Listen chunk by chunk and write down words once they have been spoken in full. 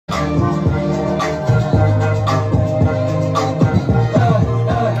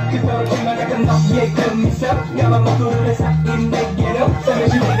너의 그 미소 까만 목도리를 쌓인 내게로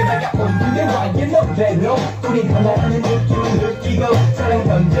잠시 내게 다가온 그대 와의 노래로 우린 하나라는 느낌을 느끼고 사랑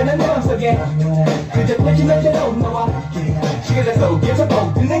던지는 내 맘속에 그저 펼치는 대로 너와 시간 속에서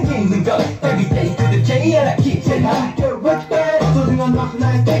모든 남기는 것 Every day to the day and I keep saying I get with that 소중한 너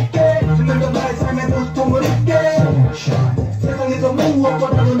나의 택게 그들도 나의 삶의 고통을 잊게 세상에서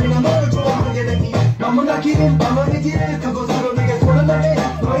무엇보다도 내가 너를 좋아하게 된 이유 너무나 긴 밤의 길 그곳으로 내게 손을 내밀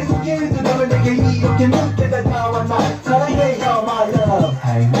너의 손길 그대로 내게 이렇게 늦게 다가와 나 사랑해 You're my love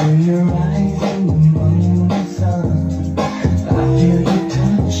I know you're rising in the sun I feel you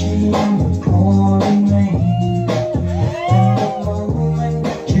touching the pouring rain In the moment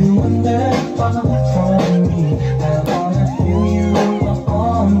that you and I fall from me I wanna feel you in my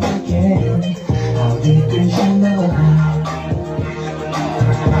arms again How deep is your love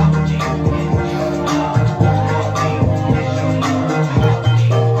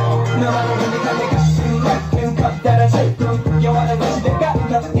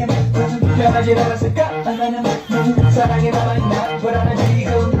변하지 않았을까? 나는 사랑에 남아있나? 불안한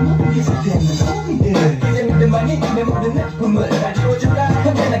지금 계속되는 소리들 이제 믿음만이 내 모든 내 품을 다 지워준다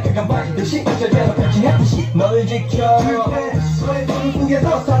언제나 그간 봐주듯이 절대로 편지했듯이 널 지켜줄게 너의 손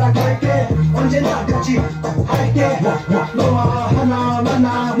속에서 살아갈게 언제나 같이 할게 너와 하나